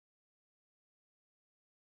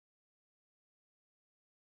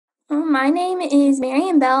My name is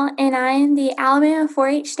Marion Bell, and I am the Alabama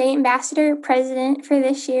 4-H State Ambassador President for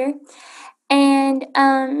this year. And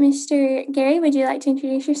Mr. Gary, would you like to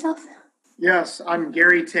introduce yourself? Yes, I'm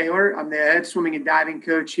Gary Taylor. I'm the head swimming and diving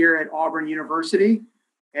coach here at Auburn University,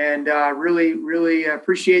 and really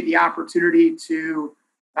appreciate the opportunity to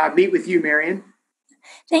meet with you, Marion.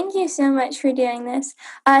 Thank you so much for doing this.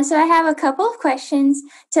 So I have a couple of questions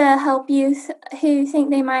to help youth who think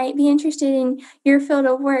they might be interested in your field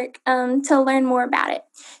of work to learn more about it.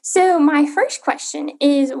 So my first question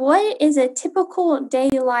is, what is a typical day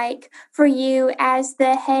like for you as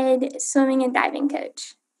the head swimming and diving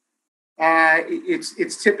coach?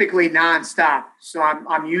 It's typically nonstop. So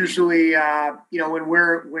I'm usually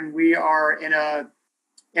when we are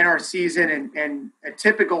in our season and a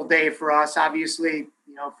typical day for us, obviously,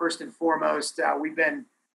 first and foremost, we've been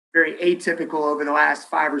very atypical over the last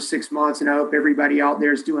 5 or 6 months, and I hope everybody out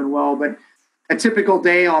there is doing well. But a typical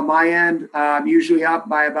day on my end, I'm usually up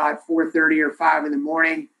by about 4:30 or 5 in the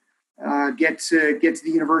morning. Get to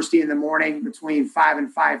the university in the morning between 5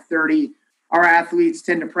 and 5:30. Our athletes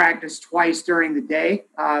tend to practice twice during the day,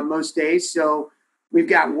 most days. So we've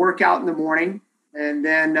got workout in the morning, and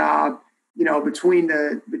then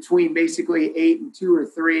between basically 8 and 2 or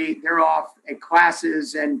 3, they're off at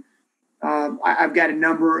classes, and I've got a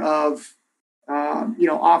number of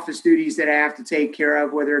office duties that I have to take care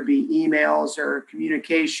of, whether it be emails or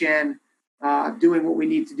communication, doing what we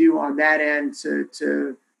need to do on that end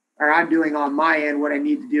or I'm doing on my end what I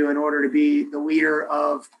need to do in order to be the leader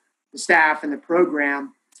of the staff and the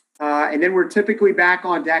program. And then we're typically back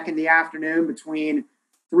on deck in the afternoon between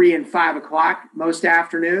 3 and 5 o'clock most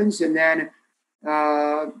afternoons. And then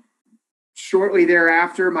shortly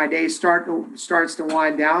thereafter, my day starts to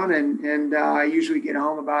wind down, and I usually get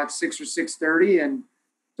home about 6 or 6:30. And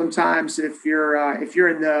sometimes if you're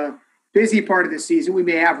in the busy part of the season, we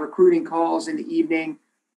may have recruiting calls in the evening,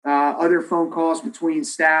 other phone calls between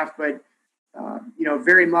staff, but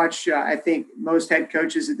very much, I think most head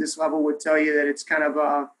coaches at this level would tell you that it's kind of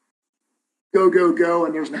a go,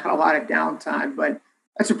 and there's not a lot of downtime. But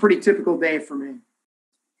that's a pretty typical day for me.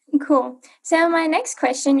 Cool. So my next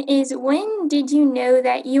question is, when did you know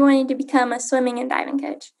that you wanted to become a swimming and diving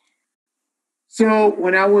coach? So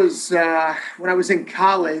when I was in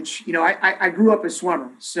college, I grew up a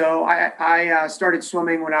swimmer. So I started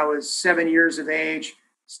swimming when I was 7 years of age.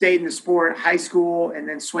 Stayed in the sport, high school, and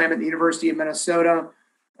then swam at the University of Minnesota.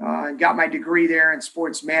 Got my degree there in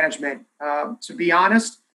sports management. To be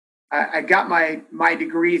honest, I got my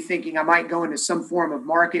degree thinking I might go into some form of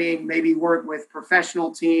marketing, maybe work with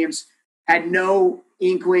professional teams. Had no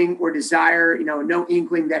inkling or desire, no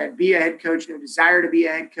inkling that I'd be a head coach, no desire to be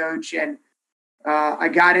a head coach. And I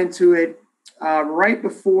got into it right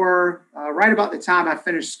about the time I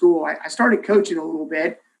finished school. I started coaching a little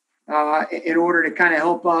bit in order to kind of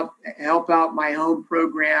help out my home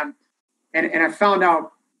program. And I found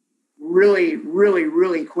out really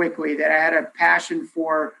quickly that I had a passion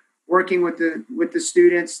for working with the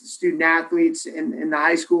students, the student athletes in the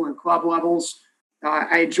high school and club levels.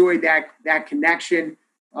 I enjoyed that connection.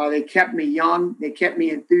 They kept me young. They kept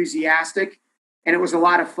me enthusiastic. And it was a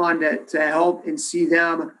lot of fun to help and see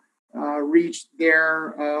them reach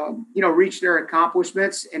their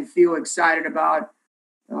accomplishments and feel excited about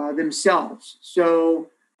themselves. So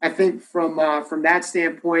I think from that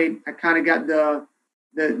standpoint, I kind of got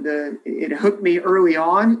it hooked me early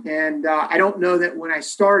on. And I don't know that when I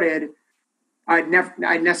started, I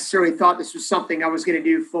necessarily thought this was something I was going to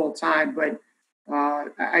do full time, but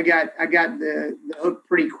I got the hook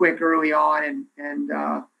pretty quick early on, and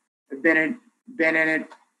I've been in it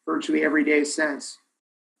virtually every day since.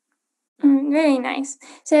 Very nice.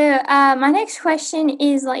 So my next question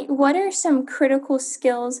is, what are some critical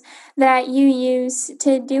skills that you use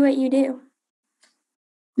to do what you do?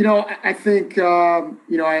 I think,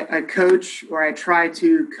 I coach, or I try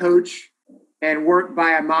to coach and work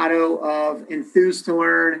by a motto of enthused to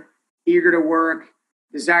learn, eager to work,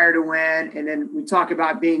 desire to win. And then we talk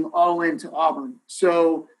about being all into Auburn.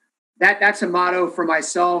 So that's a motto for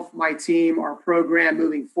myself, my team, our program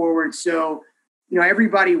moving forward. So,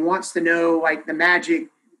 everybody wants to know the magic,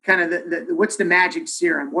 kind of what's the magic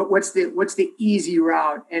serum? What's the easy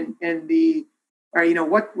route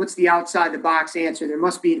what's the outside the box answer? There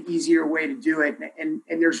must be an easier way to do it. And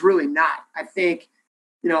there's really not. I think,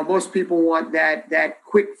 most people want that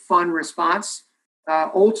quick, fun response.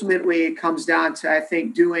 Ultimately, it comes down to, I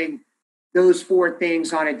think, doing those 4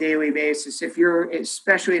 things on a daily basis,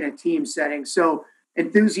 especially in a team setting. So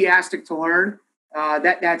enthusiastic to learn,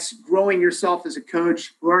 that's growing yourself as a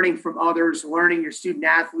coach, learning from others, learning your student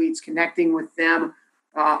athletes, connecting with them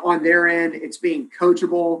on their end. It's being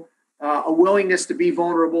coachable. a willingness to be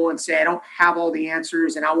vulnerable and say, I don't have all the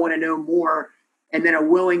answers and I want to know more. And then a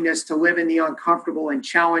willingness to live in the uncomfortable and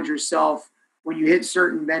challenge yourself. When you hit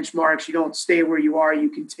certain benchmarks, you don't stay where you are, you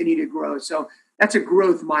continue to grow. So that's a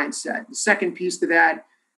growth mindset. The second piece to that,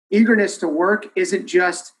 eagerness to work isn't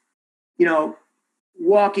just,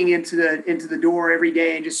 walking into the door every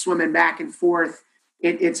day and just swimming back and forth.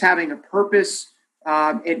 It's having a purpose,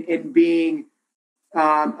 and being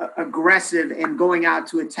aggressive and going out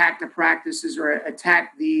to attack the practices or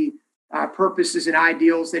attack the purposes and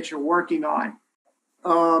ideals that you're working on.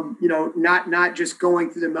 Not just going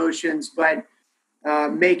through the motions, but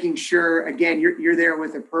making sure, again, you're there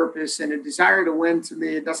with a purpose and a desire to win. To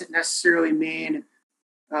me, it doesn't necessarily mean,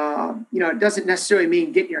 it doesn't necessarily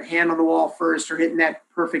mean getting your hand on the wall first or hitting that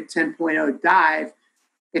perfect 10.0 dive.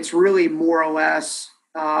 It's really more or less,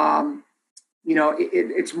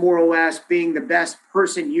 it's more or less being the best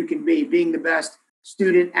person you can be, being the best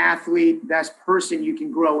student, athlete, best person you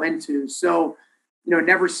can grow into. So,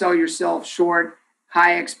 never sell yourself short,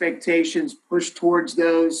 high expectations, push towards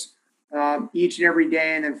those each and every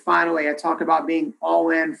day. And then finally, I talk about being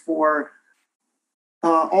all in for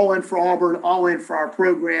Auburn, all in for our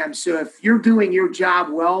program. So if you're doing your job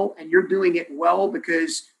well and you're doing it well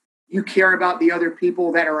because you care about the other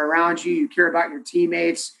people that are around you, you care about your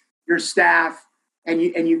teammates, your staff, and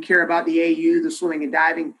you care about the AU, the swimming and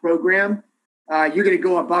diving program, you're going to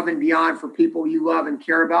go above and beyond for people you love and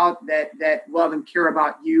care about that love and care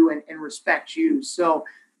about you and respect you. So,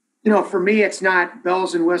 for me, it's not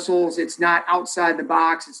bells and whistles. It's not outside the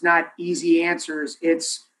box. It's not easy answers.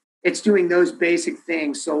 It's doing those basic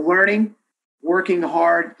things. So learning, working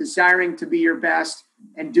hard, desiring to be your best,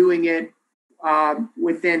 and doing it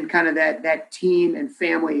within kind of that team and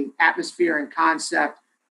family atmosphere and concept.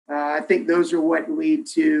 I think those are what lead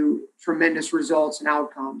to tremendous results and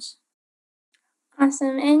outcomes.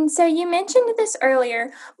 Awesome. And so you mentioned this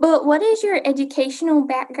earlier, but what is your educational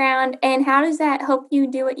background and how does that help you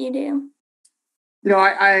do what you do?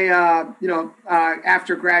 After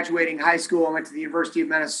graduating high school, I went to the University of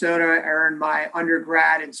Minnesota. I earned my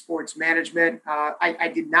undergrad in sports management.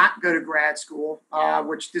 I did not go to grad school,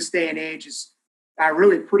 which this day and age is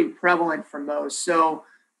really pretty prevalent for most. So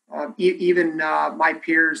even my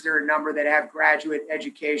peers, there are a number that have graduate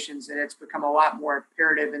educations, and it's become a lot more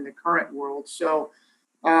imperative in the current world. So,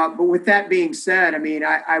 but with that being said,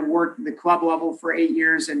 I worked at the club level for 8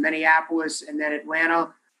 years in Minneapolis and then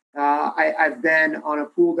Atlanta. I've been on a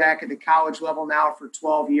pool deck at the college level now for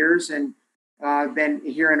 12 years, and I've been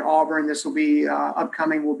here in Auburn. This will be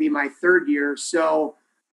upcoming will be my third year. So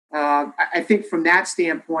I think from that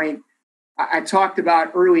standpoint, I talked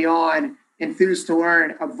about early on, enthused to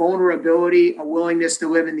learn, a vulnerability, a willingness to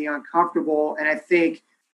live in the uncomfortable. And I think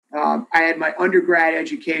I had my undergrad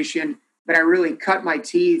education, but I really cut my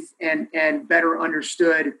teeth and better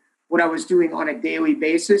understood what I was doing on a daily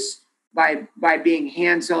basis by being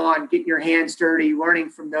hands-on, getting your hands dirty, learning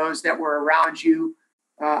from those that were around you.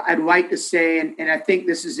 I'd like to say, and I think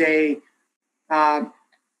this is I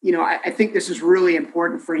think this is really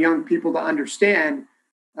important for young people to understand.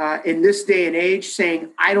 In this day and age,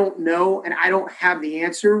 saying, I don't know and I don't have the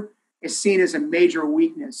answer is seen as a major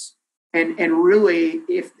weakness. And really,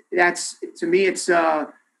 if that's, to me,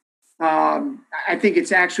 I think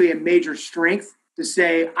it's actually a major strength to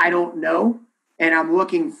say, I don't know. And I'm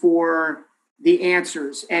looking for the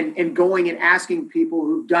answers and going and asking people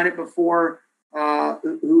who've done it before,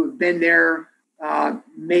 who have been there,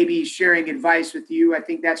 maybe sharing advice with you. I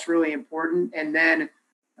think that's really important. And then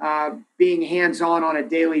being hands-on on a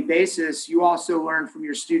daily basis, you also learn from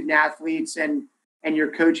your student athletes and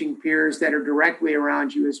your coaching peers that are directly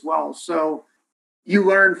around you as well. So you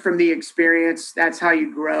learn from the experience. That's how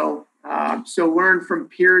you grow. So learn from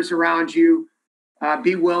peers around you.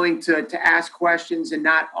 Be willing to ask questions and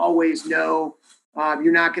not always know.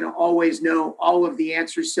 You're not going to always know all of the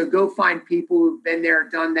answers. So go find people who've been there,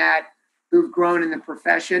 done that, who've grown in the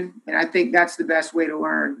profession. And I think that's the best way to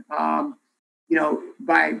learn,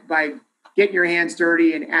 by getting your hands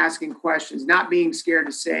dirty and asking questions, not being scared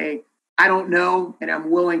to say, I don't know, and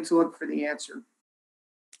I'm willing to look for the answer.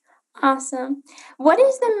 Awesome. What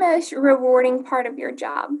is the most rewarding part of your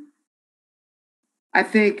job? I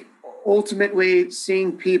think ultimately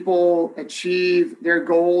seeing people achieve their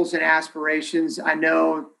goals and aspirations. I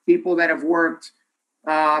know people that have worked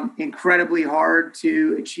incredibly hard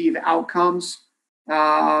to achieve outcomes.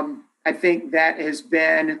 I think that has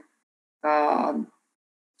been, I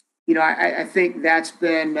think that's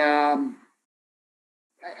been, I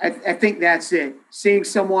think that's it. Seeing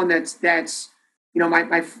someone that's,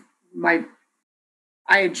 my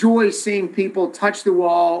I enjoy seeing people touch the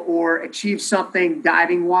wall or achieve something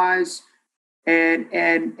diving wise, and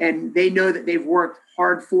they know that they've worked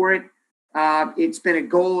hard for it. It's been a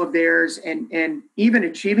goal of theirs, and even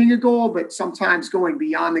achieving a goal, but sometimes going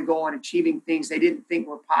beyond the goal and achieving things they didn't think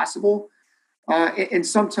were possible. And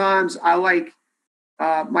sometimes I like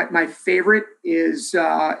my favorite is,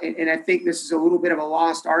 and I think this is a little bit of a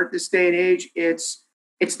lost art this day and age. It's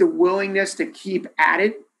the willingness to keep at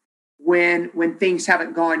it when things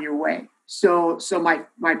haven't gone your way. So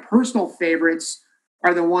my personal favorites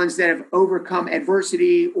are the ones that have overcome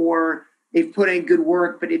adversity, or they've put in good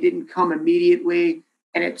work, but it didn't come immediately,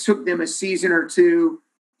 and it took them a season or two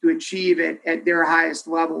to achieve it at their highest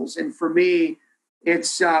levels. And for me,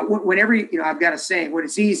 it's whenever I've got a saying: when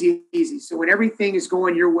it's easy, easy. So when everything is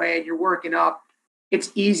going your way and you're working up,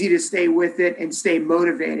 it's easy to stay with it and stay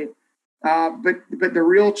motivated. But the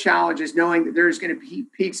real challenge is knowing that there's going to be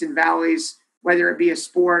peaks and valleys, whether it be a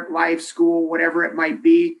sport, life, school, whatever it might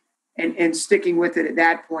be, and sticking with it at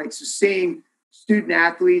that point. So seeing student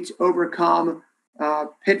athletes overcome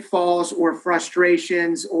pitfalls or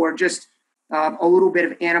frustrations, or just a little bit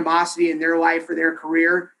of animosity in their life or their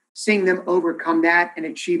career, seeing them overcome that and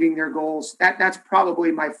achieving their goals, that's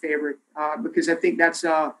probably my favorite, because I think that's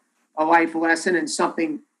a life lesson and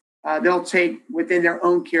something they'll take within their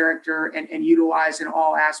own character and utilize in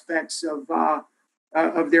all aspects of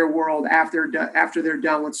their world after they're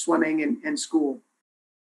done with swimming and school.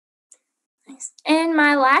 Nice. And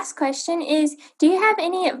my last question is, do you have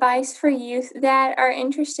any advice for youth that are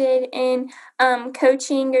interested in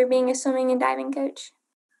coaching or being a swimming and diving coach?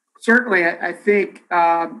 Certainly, I think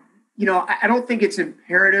I don't think it's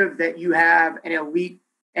imperative that you have an elite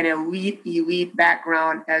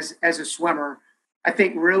background as a swimmer. I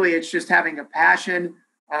think really it's just having a passion,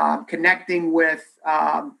 connecting with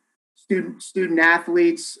student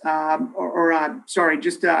athletes,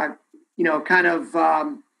 just kind of.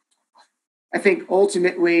 I think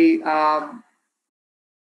ultimately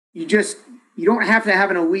you just you don't have to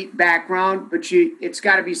have an elite background, but it's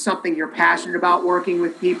got to be something you're passionate about, working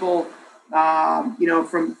with people,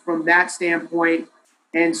 from that standpoint.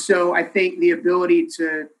 And so I think the ability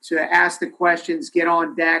to ask the questions, get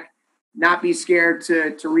on deck, not be scared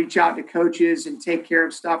to reach out to coaches and take care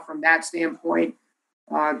of stuff from that standpoint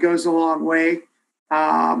goes a long way.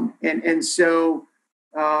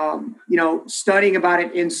 Studying about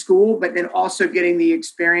it in school, but then also getting the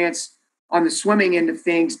experience on the swimming end of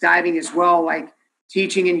things, diving as well, like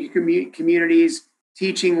teaching in your communities,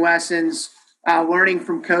 teaching lessons, learning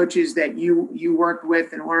from coaches that you worked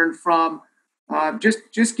with and learned from,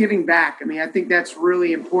 just giving back. I mean, I think that's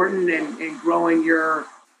really important, and growing your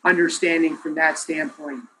understanding from that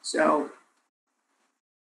standpoint. So,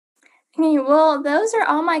 Okay, well, those are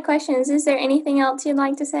all my questions. Is there anything else you'd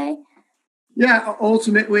like to say? yeah,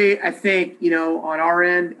 ultimately, I think, on our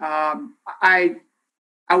end, I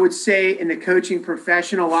would say in the coaching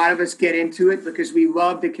profession, a lot of us get into it because we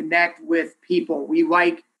love to connect with people. We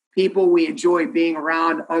like people. We enjoy being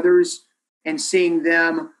around others and seeing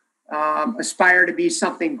them aspire to be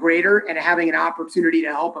something greater and having an opportunity to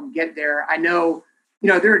help them get there. I know,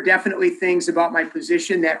 there are definitely things about my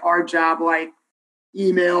position that are job like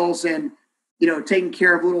emails and, taking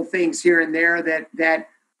care of little things here and there that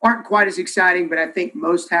aren't quite as exciting, but I think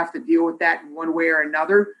most have to deal with that in one way or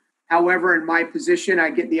another. However, in my position,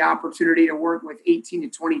 I get the opportunity to work with 18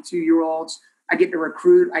 to 22-year-olds. I get to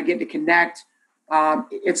recruit. I get to connect.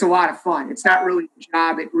 It's a lot of fun. It's not really a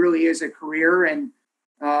job. It really is a career. And,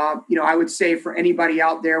 I would say for anybody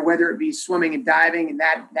out there, whether it be swimming and diving and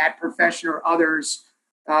that profession or others,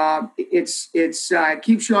 it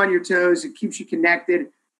keeps you on your toes. It keeps you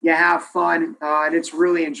connected. You have fun, and it's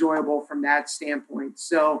really enjoyable from that standpoint.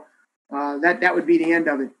 So that would be the end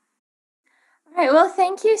of it. All right, well,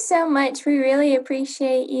 thank you so much. We really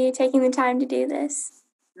appreciate you taking the time to do this.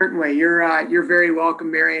 Certainly, you're very welcome,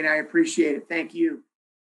 Mary, and I appreciate it. Thank you.